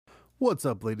What's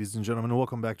up, ladies and gentlemen?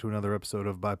 Welcome back to another episode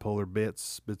of Bipolar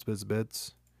Bits.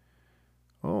 Bits.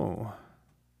 Oh.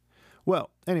 Well,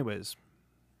 anyways,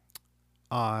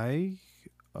 I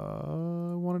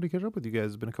wanted to catch up with you guys.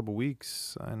 It's been a couple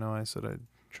weeks. I know I said I'd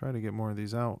try to get more of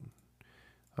these out.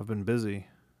 I've been busy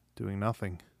doing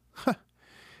nothing.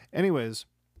 Anyways,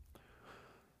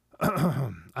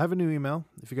 I have a new email.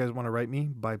 If you guys want to write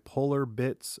me,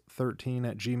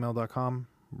 bipolarbits13@gmail.com.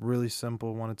 Really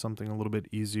simple. Wanted something a little bit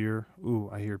easier. Ooh,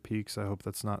 I hear peaks. I hope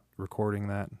that's not recording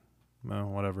that. Well,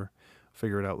 whatever.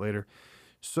 Figure it out later.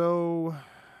 So,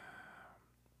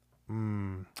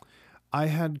 I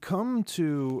had come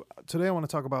to... Today I want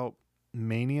to talk about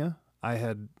mania. I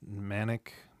had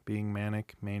being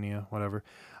manic, mania, whatever.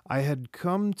 I had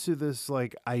come to this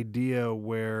idea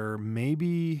where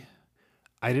maybe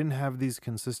I didn't have these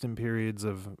consistent periods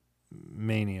of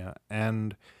mania,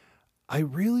 and I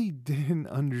really didn't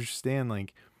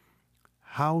understand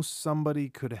how somebody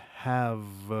could have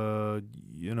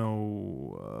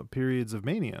periods of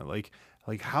mania. Like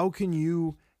how can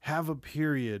you have a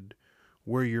period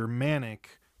where you're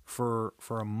manic for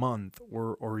a month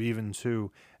or even two?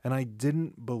 And I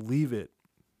didn't believe it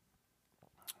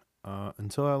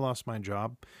until I lost my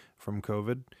job from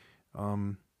COVID.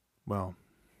 Well,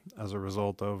 as a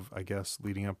result of, I guess,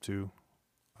 leading up to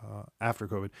after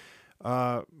COVID.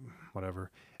 Whatever.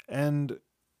 And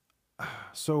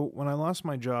so when I lost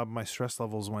my job, my stress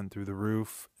levels went through the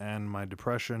roof and my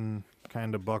depression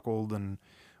kind of buckled and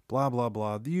blah, blah,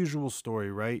 blah. The usual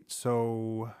story, right?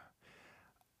 So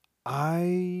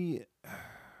I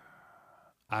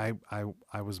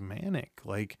was manic.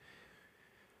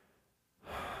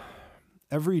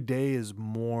 Every day is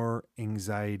more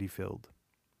anxiety filled.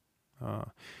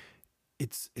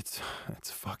 It's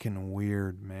fucking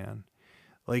weird, man.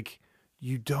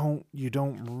 You don't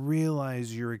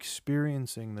realize you're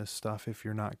experiencing this stuff if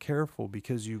you're not careful,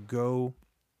 because you go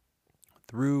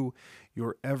through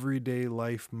your everyday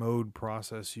life mode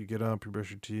process. You get up, you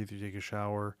brush your teeth, you take a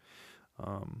shower,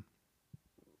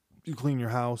 you clean your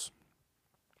house.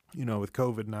 With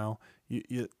COVID now,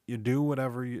 you do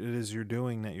whatever it is you're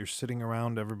doing, that you're sitting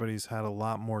around. Everybody's had a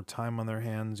lot more time on their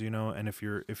hands, and if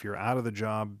you're out of the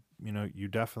job, you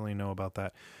definitely know about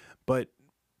that. But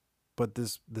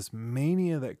this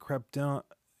mania that crept in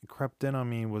on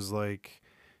me was it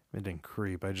didn't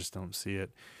creep. I just don't see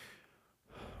it.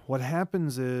 What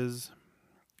happens is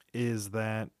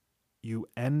that you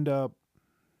end up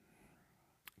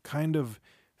kind of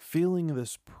feeling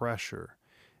this pressure.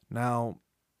 Now,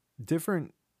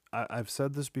 I've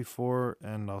said this before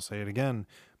and I'll say it again.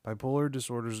 Bipolar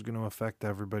disorder is going to affect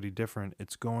everybody different.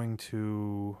 It's going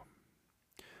to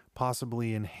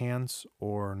possibly enhance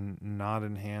or not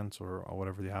enhance, or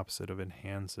whatever the opposite of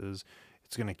enhance is.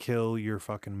 It's going to kill your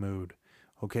fucking mood.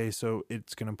 Okay, so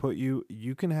it's going to put you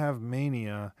can have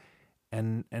mania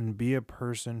and be a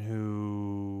person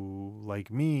who, like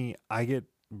me, I get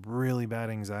really bad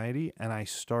anxiety and I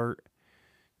start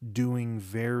doing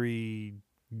very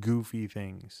goofy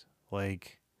things. I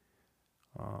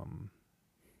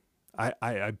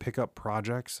pick up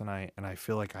projects and I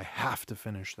feel like I have to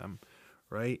finish them.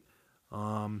 Right.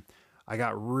 I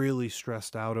got really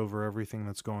stressed out over everything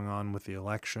that's going on with the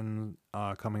election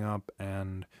coming up,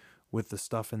 and with the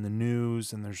stuff in the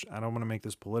news. And I don't want to make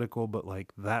this political, but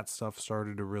that stuff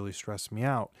started to really stress me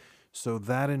out. So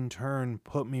that in turn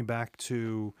put me back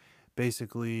to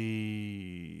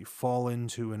basically fall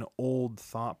into an old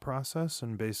thought process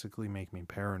and basically make me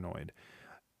paranoid.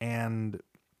 And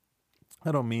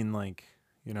I don't mean I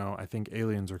think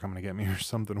aliens are coming to get me or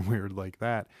something weird like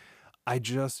that. I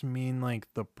just mean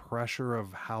the pressure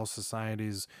of how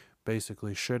society's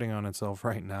basically shitting on itself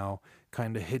right now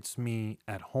kind of hits me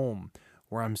at home,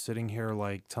 where I'm sitting here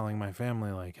telling my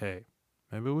family hey,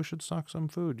 maybe we should stock some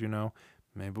food,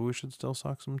 maybe we should still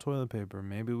stock some toilet paper,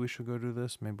 maybe we should go do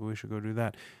this, maybe we should go do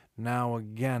that. Now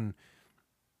again,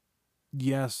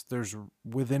 yes, there's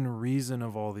within reason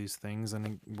of all these things,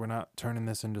 and we're not turning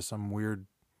this into some weird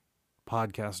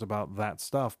podcast about that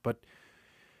stuff, but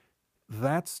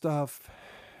that stuff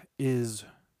is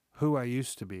who I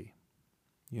used to be.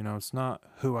 It's not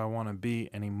who I want to be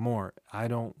anymore. I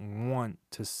don't want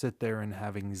to sit there and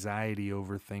have anxiety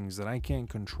over things that I can't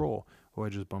control. Oh, I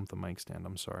just bumped the mic stand.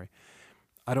 I'm sorry.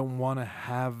 I don't want to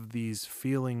have these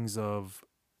feelings of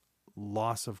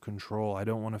loss of control. I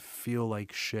don't want to feel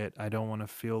like shit. I don't want to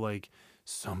feel like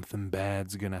something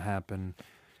bad's going to happen.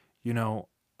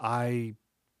 I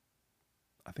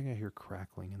think I hear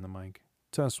crackling in the mic.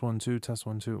 Test 1 2, test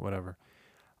 1 2, whatever.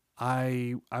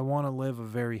 I want to live a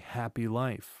very happy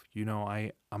life.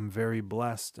 I'm very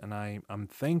blessed and I'm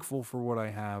thankful for what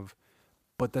I have,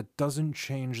 but that doesn't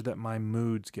change that my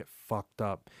moods get fucked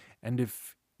up. And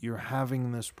if you're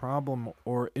having this problem,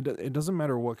 or it doesn't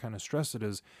matter what kind of stress it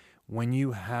is, when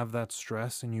you have that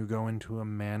stress and you go into a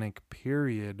manic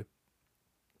period,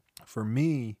 for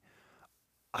me,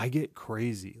 I get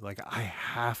crazy. Like I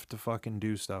have to fucking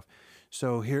do stuff.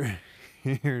 So here's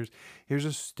here's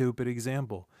a stupid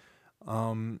example.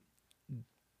 Um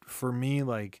for me,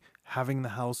 like having the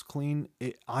house clean,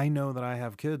 I know that I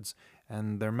have kids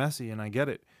and they're messy and I get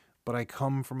it. But I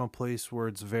come from a place where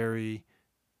it's very,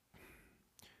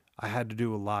 I had to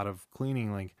do a lot of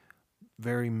cleaning, like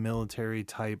very military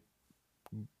type,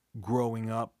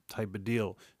 growing up type of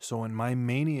deal. So when my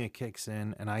mania kicks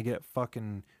in and I get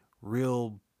fucking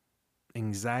real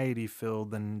anxiety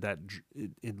filled, and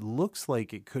it looks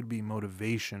like it could be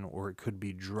motivation or it could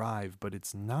be drive, but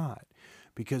it's not,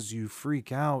 because you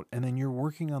freak out and then you're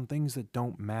working on things that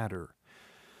don't matter.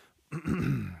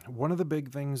 One of the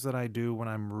big things that I do when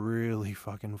I'm really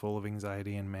fucking full of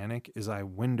anxiety and manic is I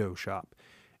window shop.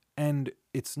 And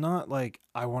it's not like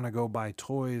I want to go buy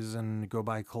toys and go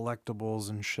buy collectibles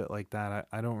and shit like that.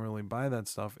 I don't really buy that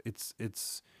stuff. It's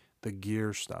the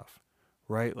gear stuff,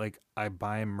 right? Like I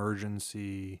buy um,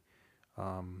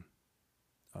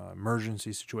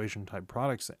 emergency situation type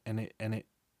products, and it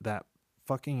that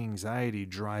fucking anxiety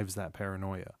drives that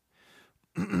paranoia.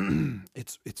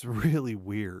 It's really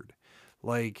weird,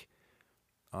 like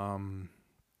um,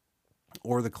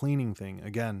 or the cleaning thing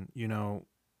again.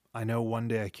 I know one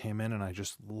day I came in and I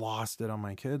just lost it on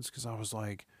my kids because I was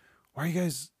like, why are you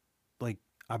guys, like,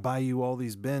 I buy you all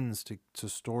these bins to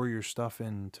store your stuff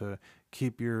in, to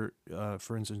keep your,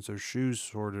 for instance, their shoes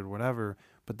sorted, whatever,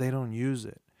 but they don't use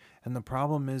it. And the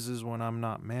problem is when I'm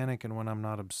not manic and when I'm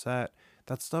not upset,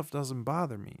 that stuff doesn't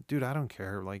bother me. Dude, I don't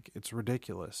care. Like, it's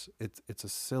ridiculous. It's a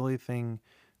silly thing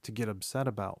to get upset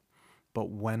about. But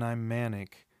when I'm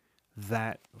manic,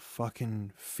 that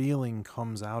fucking feeling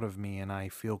comes out of me and I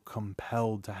feel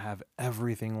compelled to have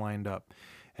everything lined up.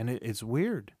 And it's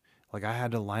weird. Like I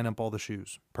had to line up all the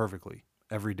shoes perfectly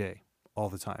every day, all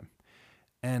the time.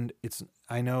 And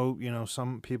I know,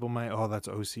 some people might, oh, that's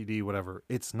OCD, whatever.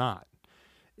 It's not.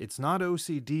 It's not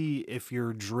OCD if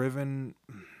you're driven.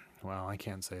 Well, I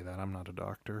can't say that. I'm not a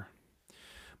doctor.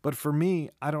 But for me,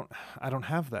 I don't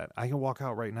have that. I can walk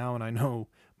out right now and I know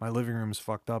my living room's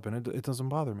fucked up and it doesn't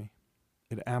bother me.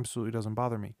 It absolutely doesn't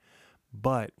bother me.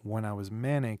 But when I was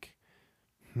manic,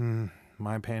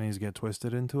 my panties get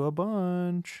twisted into a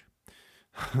bunch.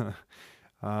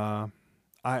 uh, I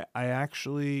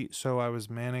actually, so I was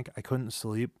manic. I couldn't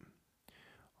sleep.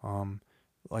 Um,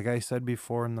 like I said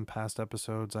before in the past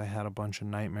episodes, I had a bunch of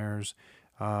nightmares.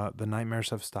 The nightmares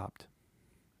have stopped.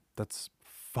 That's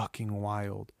fucking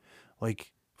wild.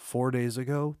 Like 4 days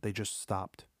ago, they just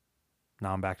stopped.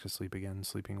 Now I'm back to sleep again,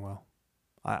 sleeping well.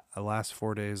 The last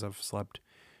 4 days I've slept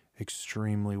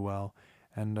extremely well.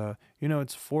 And,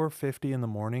 it's 4:50 in the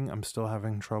morning. I'm still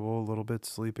having trouble a little bit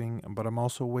sleeping, but I'm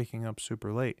also waking up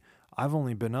super late. I've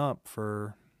only been up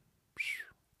for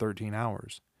 13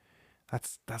 hours.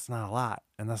 That's not a lot,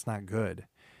 and that's not good.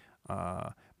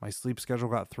 My sleep schedule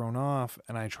got thrown off,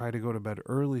 and I try to go to bed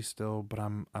early still, but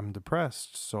I'm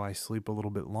depressed, so I sleep a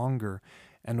little bit longer.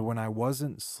 And when I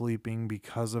wasn't sleeping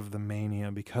because of the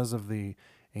mania, because of the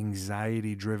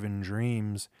anxiety-driven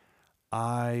dreams,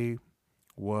 I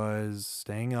was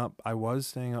staying up. I was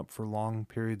staying up for long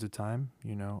periods of time,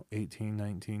 18,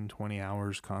 19, 20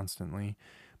 hours constantly.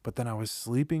 But then I was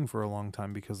sleeping for a long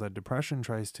time because that depression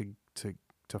tries to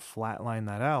flatline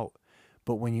that out.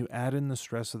 But when you add in the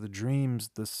stress of the dreams,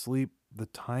 the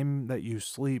time that you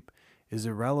sleep is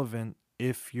irrelevant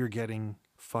if you're getting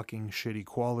fucking shitty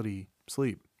quality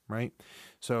sleep, right?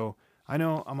 So I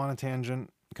know I'm on a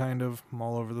tangent, kind of. I'm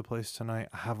all over the place tonight.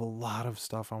 I have a lot of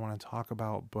stuff I want to talk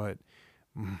about, but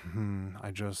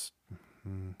it's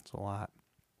a lot.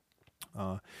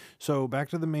 So back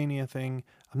to the mania thing.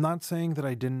 I'm not saying that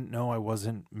I didn't know I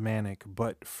wasn't manic,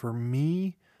 but for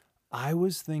me, I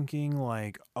was thinking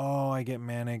like, oh, I get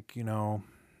manic,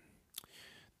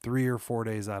 3 or 4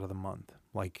 days out of the month.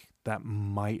 Like that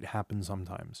might happen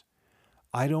sometimes.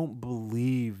 I don't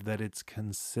believe that it's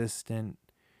consistent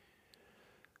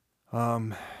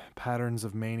patterns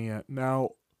of mania.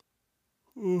 Now,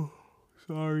 oh,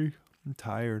 sorry, I'm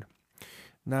tired.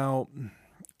 Now,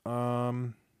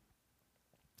 I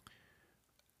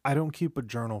don't keep a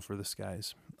journal for this,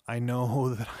 guys. I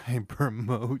know that I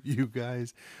promote you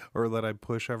guys, or that I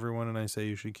push everyone and I say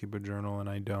you should keep a journal, and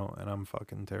I don't, and I'm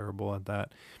fucking terrible at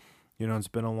that. It's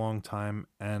been a long time,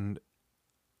 and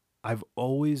I've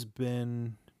always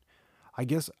been, I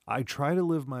guess I try to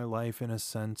live my life in a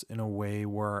sense, in a way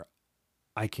where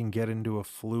I can get into a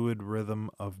fluid rhythm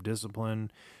of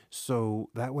discipline. So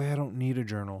that way I don't need a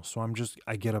journal. So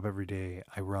I get up every day,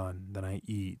 I run, then I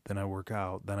eat, then I work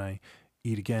out, then I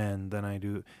eat again, then I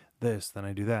do this, then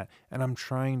I do that. And I'm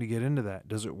trying to get into that.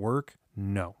 Does it work?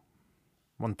 No.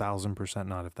 1000%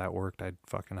 not. If that worked, I'd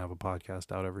fucking have a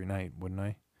podcast out every night, wouldn't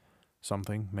I?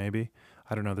 Something, maybe.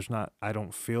 I don't know. I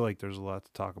don't feel like there's a lot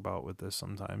to talk about with this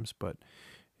sometimes, but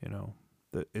you know,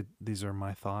 these are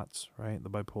my thoughts, right? The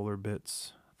bipolar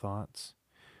bits thoughts.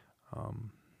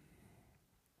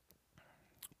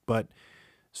 But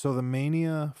so the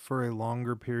mania for a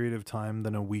longer period of time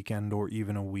than a weekend or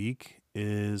even a week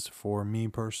is, for me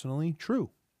personally, true.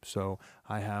 So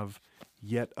I have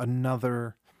yet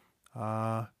another,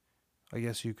 I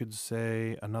guess you could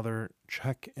say, another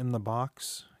check in the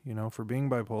box, for being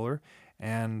bipolar.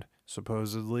 And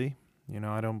supposedly,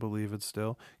 I don't believe it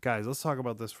still. Guys, let's talk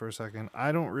about this for a second.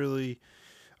 I don't really,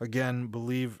 again,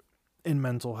 believe in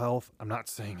mental health. I'm not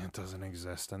saying it doesn't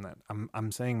exist, and that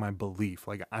I'm saying my belief.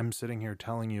 Like, I'm sitting here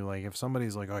telling you, like, if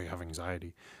somebody's like, oh, you have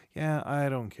anxiety. Yeah, I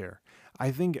don't care.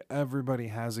 I think everybody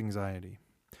has anxiety.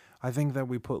 I think that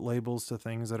we put labels to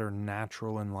things that are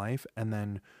natural in life, and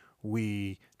then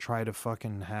we try to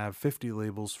fucking have 50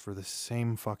 labels for the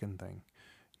same fucking thing.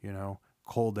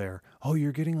 Cold air. Oh,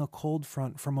 you're getting a cold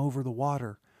front from over the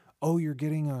water. Oh, you're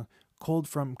getting a cold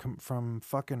from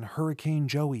fucking Hurricane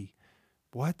Joey.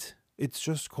 What? It's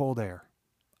just cold air.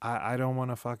 I don't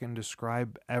want to fucking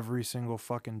describe every single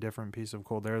fucking different piece of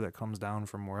cold air that comes down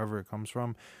from wherever it comes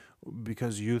from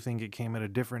because you think it came at a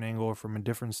different angle or from a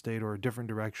different state or a different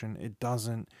direction. It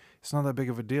doesn't. It's not that big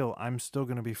of a deal. I'm still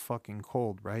going to be fucking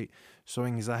cold, right? So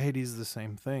anxiety is the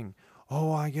same thing.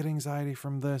 Oh, I get anxiety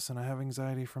from this and I have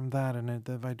anxiety from that. And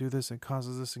if I do this, it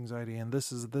causes this anxiety. And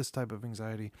this is this type of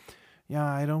anxiety. Yeah,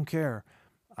 I don't care.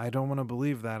 I don't want to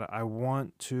believe that. I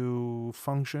want to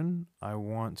function. I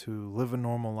want to live a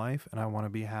normal life, and I want to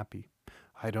be happy.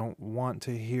 I don't want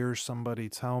to hear somebody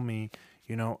tell me,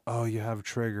 oh, you have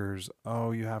triggers.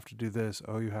 Oh, you have to do this.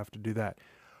 Oh, you have to do that.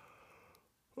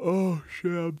 Oh,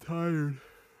 shit, I'm tired.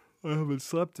 I haven't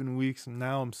slept in weeks, and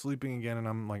now I'm sleeping again, and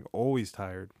I'm like always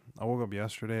tired. I woke up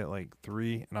yesterday at like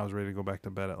 3, and I was ready to go back to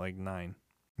bed at like 9.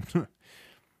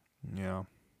 Yeah.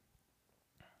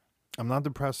 I'm not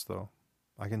depressed, though.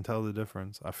 I can tell the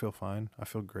difference. I feel fine. I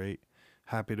feel great.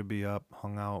 Happy to be up,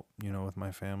 hung out, with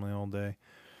my family all day.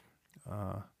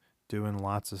 Doing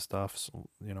lots of stuff,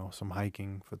 some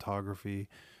hiking, photography.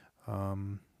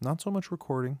 Not so much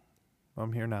recording.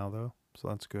 I'm here now though, so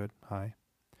that's good. Hi.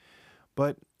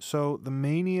 But so the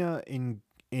mania in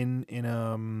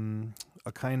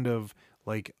a kind of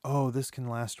like, oh, this can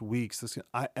last weeks.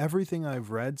 Everything I've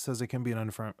read says it can be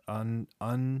an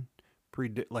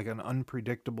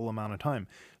unpredictable amount of time.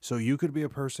 So you could be a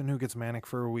person who gets manic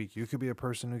for a week. You could be a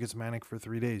person who gets manic for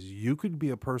 3 days. You could be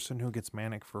a person who gets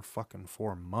manic for fucking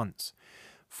 4 months,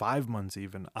 5 months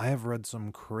even. I have read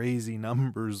some crazy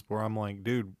numbers where I'm like,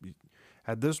 dude,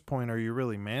 at this point, are you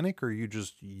really manic or are you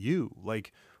just you?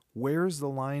 Like, where's the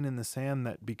line in the sand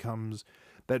that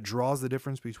draws the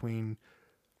difference between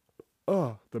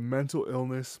the mental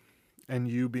illness and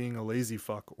you being a lazy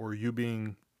fuck or you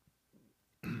being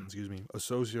excuse me, a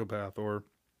sociopath or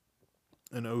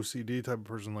an OCD type of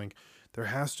person? Like, there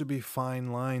has to be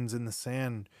fine lines in the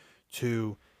sand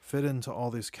to fit into all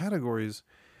these categories.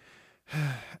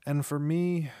 And for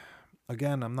me,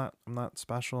 again, I'm not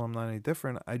special. I'm not any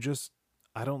different. I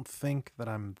don't think that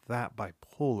I'm that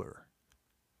bipolar.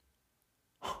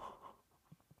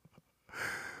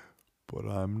 But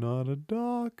I'm not a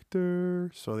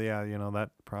doctor. So yeah,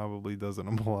 that probably doesn't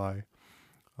apply.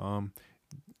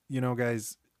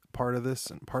 Guys, part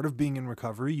of being in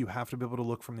recovery, you have to be able to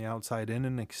look from the outside in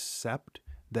and accept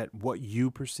that what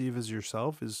you perceive as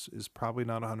yourself is probably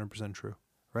not 100% true,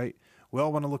 right? We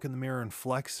all want to look in the mirror and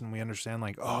flex, and we understand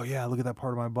like, oh yeah, look at that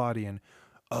part of my body, and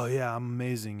oh yeah, I'm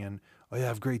amazing, and oh yeah, I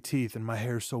have great teeth, and my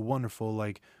hair is so wonderful.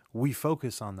 Like, we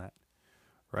focus on that,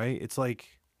 right? It's like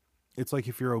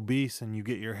if you're obese and you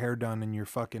get your hair done and your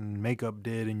fucking makeup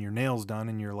did and your nails done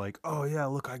and you're like, oh yeah,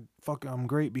 look, I'm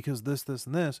great because this,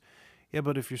 and this. Yeah,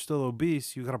 but if you're still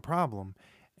obese, you got a problem.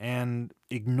 And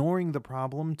ignoring the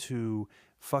problem to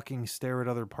fucking stare at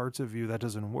other parts of you, that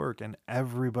doesn't work. And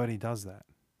everybody does that.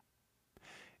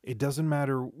 It doesn't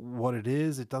matter what it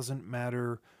is. It doesn't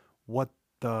matter what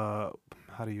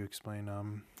how do you explain?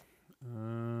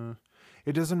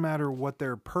 It doesn't matter what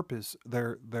their purpose,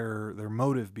 their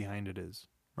motive behind it is,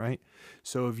 right?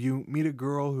 So if you meet a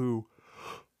girl who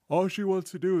all she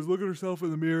wants to do is look at herself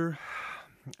in the mirror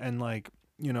and like,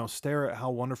 stare at how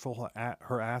wonderful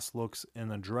her ass looks in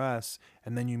a dress,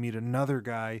 and then you meet another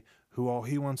guy who all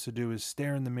he wants to do is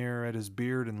stare in the mirror at his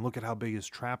beard and look at how big his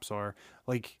traps are.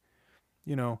 Like,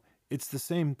 you know, it's the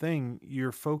same thing.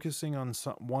 You're focusing on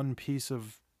one piece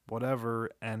of whatever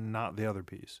and not the other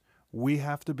piece. We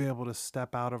have to be able to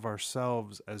step out of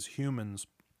ourselves as humans,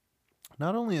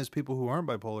 not only as people who aren't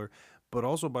bipolar, but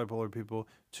also bipolar people,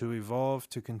 to evolve,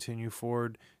 to continue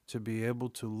forward, to be able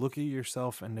to look at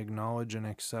yourself and acknowledge and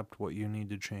accept what you need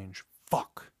to change.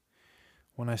 Fuck.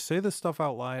 When I say this stuff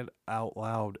out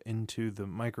loud into the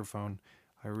microphone,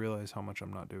 I realize how much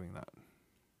I'm not doing that.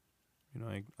 You know,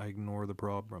 I ignore the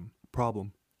problem.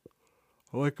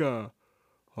 I like a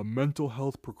mental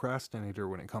health procrastinator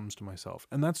when it comes to myself,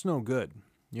 and that's no good.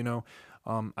 You know,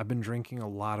 I've been drinking a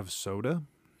lot of soda,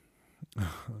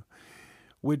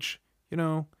 which,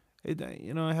 I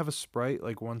have a Sprite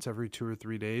like once every 2 or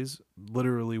 3 days,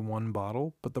 literally one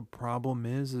bottle. But the problem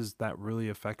is that really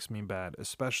affects me bad,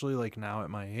 especially like now at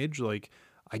my age. Like,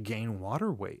 I gain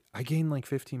water weight. I gain like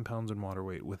 15 pounds in water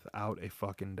weight without a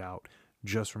fucking doubt,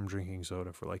 just from drinking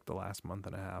soda for like the last month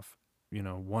and a half. You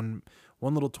know, one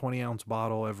little 20-ounce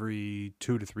bottle every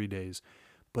 2 to 3 days,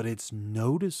 but it's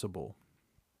noticeable.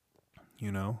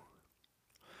 You know,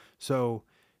 so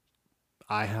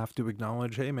I have to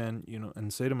acknowledge, hey man,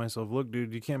 and say to myself, look,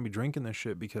 dude, you can't be drinking this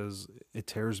shit because it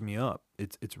tears me up.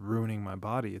 It's ruining my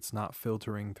body. It's not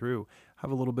filtering through. I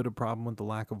have a little bit of problem with the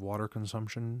lack of water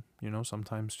consumption,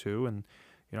 sometimes too. And,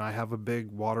 I have a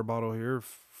big water bottle here,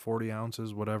 40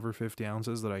 ounces, whatever, 50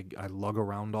 ounces that I lug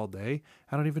around all day.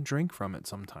 I don't even drink from it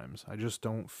sometimes. I just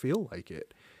don't feel like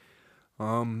it.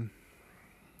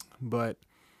 But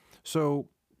so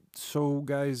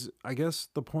guys, I guess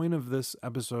the point of this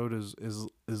episode is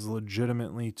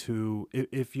legitimately to,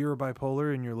 if you're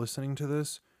bipolar and you're listening to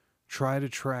this, try to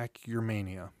track your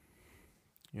mania.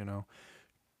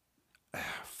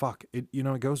 Fuck it.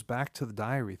 It goes back to the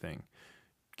diary thing.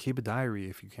 Keep a diary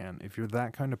if you can. If you're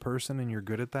that kind of person and you're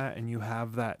good at that and you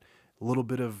have that little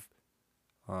bit of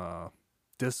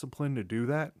discipline to do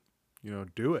that,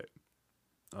 do it.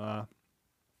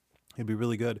 It'd be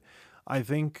really good. I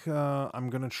think I'm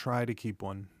going to try to keep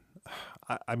one.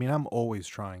 I mean, I'm always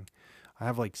trying. I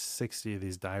have like 60 of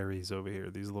these diaries over here.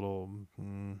 These little,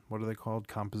 what are they called?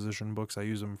 Composition books. I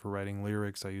use them for writing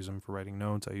lyrics. I use them for writing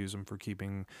notes. I use them for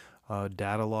keeping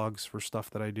data logs for stuff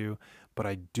that I do. But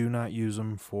I do not use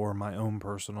them for my own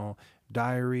personal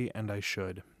diary, and I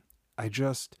should.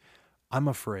 I'm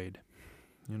afraid,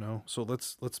 So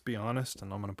let's be honest,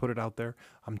 and I'm going to put it out there.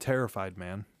 I'm terrified,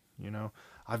 man.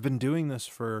 I've been doing this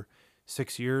for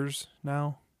 6 years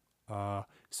now,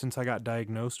 since I got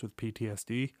diagnosed with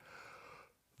PTSD.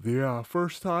 The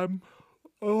first time,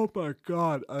 oh my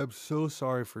God, I'm so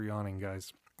sorry for yawning,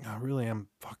 guys. I really am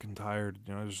fucking tired.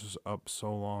 I was just up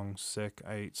so long, sick.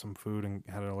 I ate some food and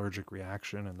had an allergic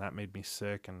reaction, and that made me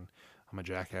sick, and I'm a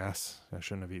jackass. I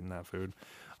shouldn't have eaten that food.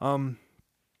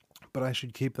 But I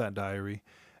should keep that diary,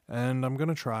 and I'm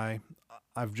gonna try.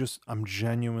 I'm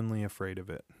genuinely afraid of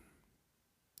it.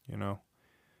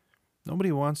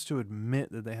 Nobody wants to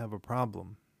admit that they have a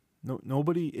problem.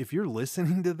 Nobody, if you're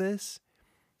listening to this,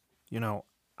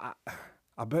 I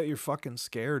bet you're fucking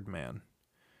scared, man.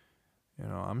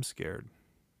 I'm scared.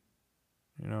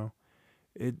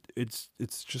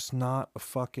 It's just not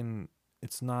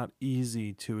it's not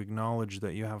easy to acknowledge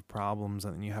that you have problems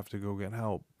and you have to go get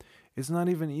help. It's not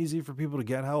even easy for people to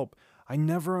get help. I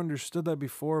never understood that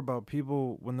before about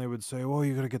people when they would say, oh,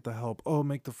 you got to get the help. Oh,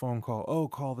 make the phone call. Oh,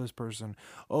 call this person.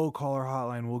 Oh, call our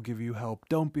hotline. We'll give you help.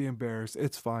 Don't be embarrassed.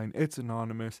 It's fine. It's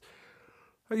anonymous.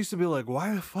 I used to be like,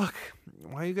 why the fuck?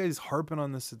 Why are you guys harping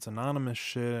on this? It's anonymous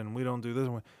shit and we don't do this.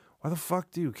 Why the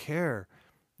fuck do you care?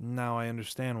 Now I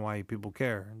understand why people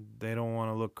care. They don't want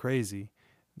to look crazy.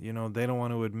 They don't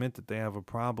want to admit that they have a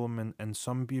problem. And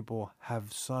some people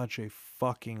have such a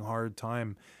fucking hard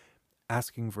time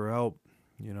asking for help,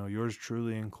 yours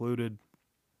truly included.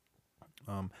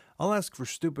 I'll ask for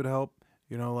stupid help,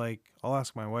 like I'll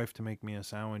ask my wife to make me a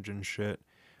sandwich and shit,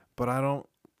 but I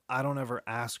don't ever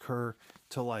ask her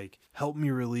to like help me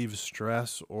relieve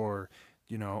stress or,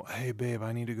 hey babe,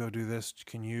 I need to go do this.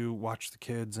 Can you watch the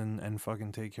kids and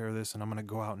fucking take care of this? And I'm going to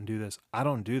go out and do this. I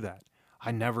don't do that.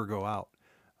 I never go out.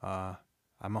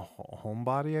 I'm a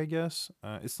homebody, I guess.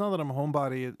 It's not that I'm a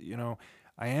homebody,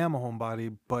 I am a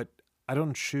homebody, but I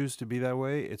don't choose to be that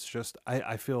way. It's just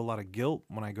I feel a lot of guilt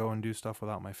when I go and do stuff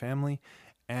without my family.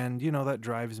 And, that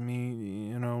drives me,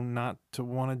 not to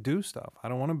want to do stuff. I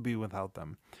don't want to be without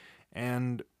them.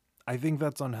 And I think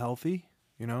that's unhealthy,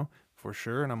 for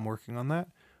sure. And I'm working on that.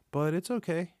 But it's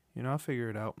okay. I'll figure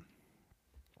it out.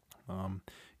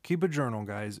 Keep a journal,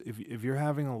 guys. If you're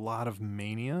having a lot of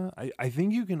mania, I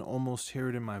think you can almost hear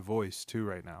it in my voice, too,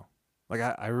 right now. Like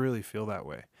I really feel that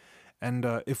way. And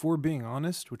if we're being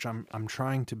honest, which I'm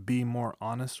trying to be more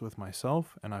honest with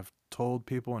myself, and I've told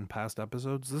people in past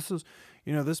episodes, this is,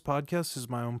 this podcast is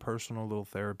my own personal little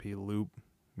therapy loop.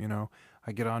 I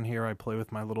get on here, I play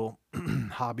with my little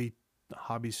hobby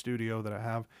studio that I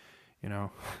have, you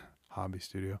know, hobby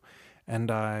studio,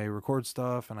 and I record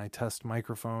stuff and I test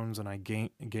microphones and I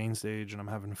gain stage and I'm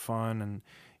having fun, and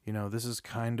this is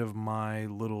kind of my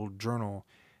little journal.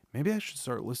 Maybe I should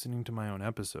start listening to my own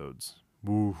episodes.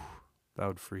 Ooh. That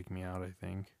would freak me out, I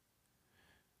think.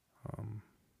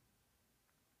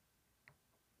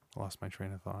 Lost my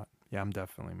train of thought. Yeah, I'm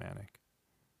definitely manic.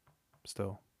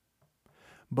 Still.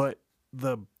 But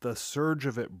the surge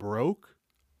of it broke,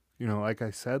 like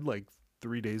I said, like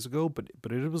 3 days ago, but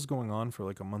it was going on for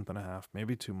like a month and a half,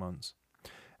 maybe 2 months.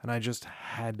 And I just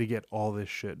had to get all this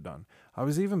shit done. I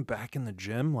was even back in the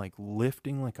gym, like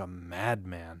lifting like a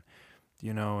madman,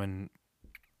 and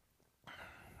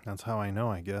that's how I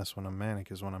know, I guess, when I'm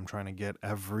manic, is when I'm trying to get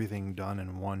everything done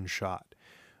in one shot.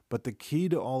 But the key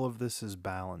to all of this is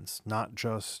balance, not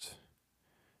just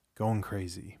going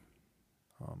crazy.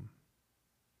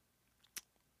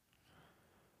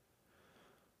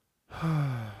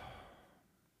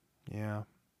 Yeah.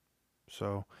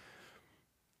 So,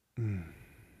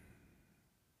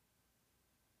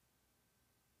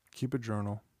 keep a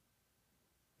journal,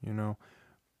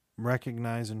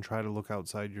 recognize and try to look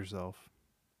outside yourself.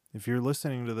 If you're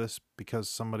listening to this because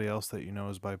somebody else that you know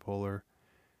is bipolar,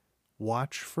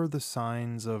 watch for the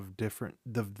signs of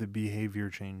the behavior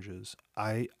changes.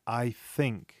 I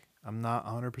think, I'm not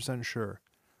 100% sure.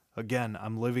 Again,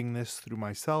 I'm living this through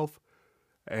myself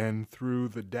and through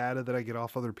the data that I get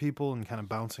off other people and kind of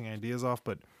bouncing ideas off,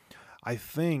 but I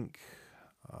think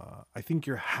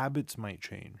your habits might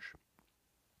change.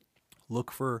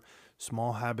 Look for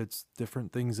small habits,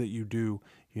 different things that you do.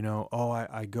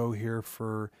 I go here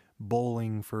for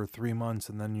bowling for 3 months,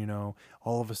 and then,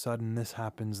 all of a sudden this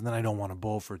happens, and then I don't want to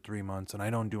bowl for 3 months, and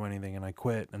I don't do anything, and I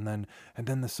quit. And then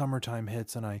the summertime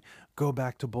hits, and I go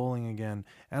back to bowling again.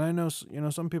 And I know,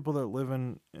 some people that live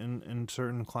in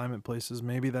certain climate places,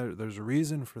 maybe there's a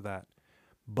reason for that.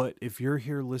 But if you're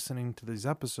here listening to these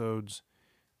episodes,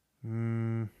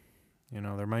 there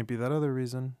might be that other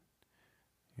reason,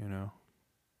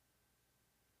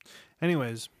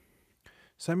 Anyways,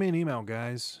 send me an email,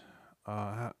 guys.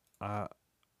 I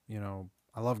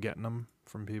love getting them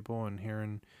from people and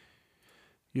hearing,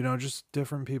 just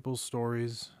different people's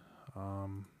stories,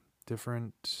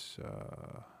 different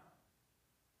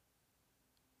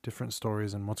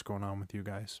stories and what's going on with you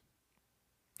guys.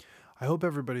 I hope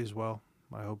everybody's well.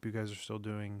 I hope you guys are still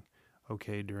doing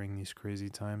okay during these crazy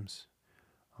times.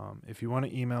 If you want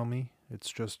to email me,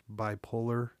 it's just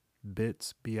bipolar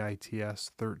bits,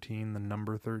 BITS 13, the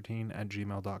number 13 at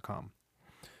gmail.com.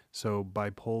 So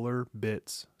bipolar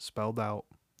bits spelled out,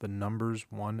 the numbers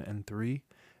 1 and 3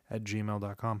 at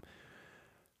gmail.com.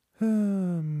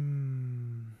 You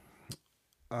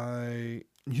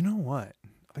know what?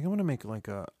 I think I'm gonna make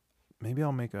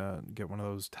get one of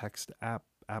those text app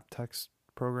text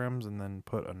programs and then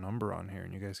put a number on here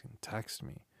and you guys can text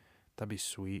me. That'd be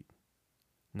sweet.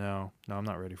 No, I'm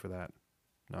not ready for that.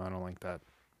 No, I don't like that.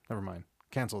 Never mind.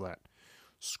 Cancel that.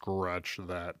 Scratch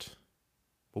that.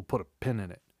 We'll put a pin in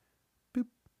it. Boop.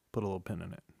 Put a little pin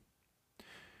in it.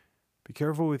 Be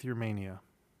careful with your mania.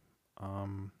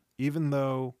 Even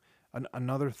though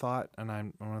another thought, and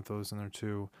I want to throw this in there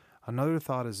too. Another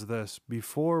thought is this.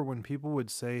 Before, when people would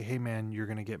say, hey man, you're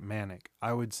going to get manic,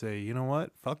 I would say, you know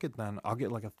what? Fuck it then. I'll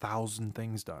get like 1,000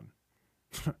 things done.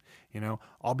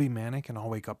 I'll be manic and I'll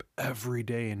wake up every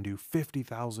day and do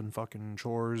 50,000 fucking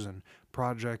chores and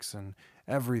projects and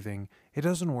everything. It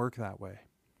doesn't work that way.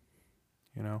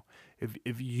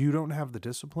 If you don't have the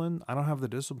discipline, I don't have the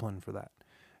discipline for that.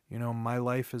 My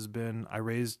life has been, I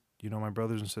raised, my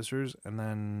brothers and sisters, and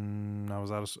then I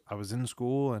was in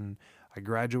school and I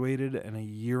graduated, and a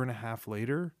year and a half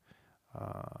later,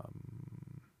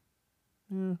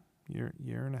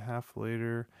 year and a half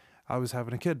later, I was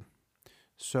having a kid.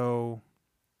 So,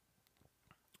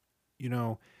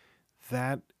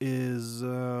 that is,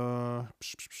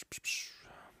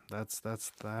 that's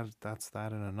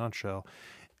that in a nutshell.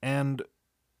 And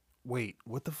wait,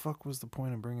 what the fuck was the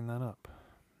point of bringing that up?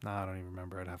 Nah, I don't even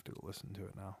remember. I'd have to go listen to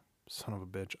it now. Son of a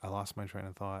bitch. I lost my train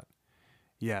of thought.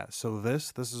 Yeah. So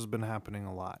this has been happening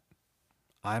a lot.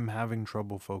 I'm having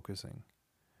trouble focusing.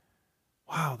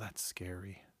 Wow. That's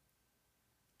scary.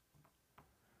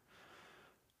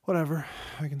 Whatever.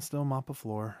 I can still mop a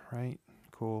floor, right?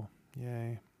 Cool.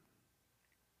 Yay.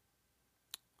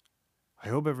 I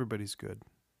hope everybody's good.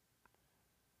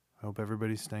 I hope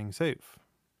everybody's staying safe.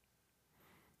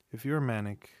 if you're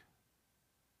manic,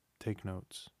 take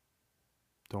notes.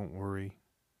 Don't worry.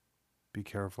 Be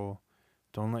careful.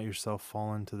 Don't let yourself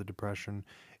fall into the depression.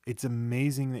 It's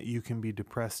amazing that you can be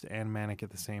depressed and manic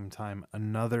at the same time.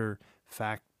 Another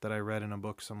fact that I read in a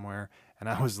book somewhere, and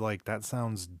I was like, that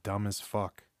sounds dumb as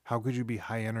fuck. How could you be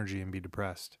high energy and be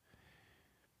depressed?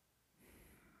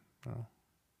 Well,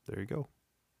 there you go.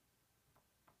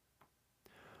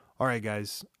 All right,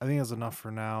 guys. I think that's enough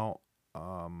for now.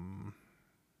 I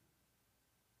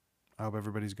hope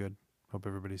everybody's good. Hope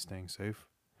everybody's staying safe.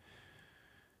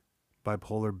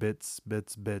 Bipolar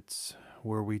Bits,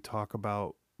 where we talk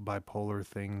about bipolar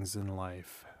things in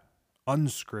life.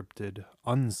 Unscripted,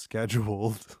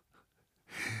 unscheduled.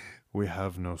 We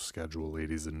have no schedule,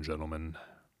 ladies and gentlemen.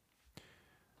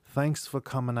 Thanks for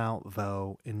coming out,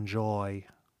 though. Enjoy.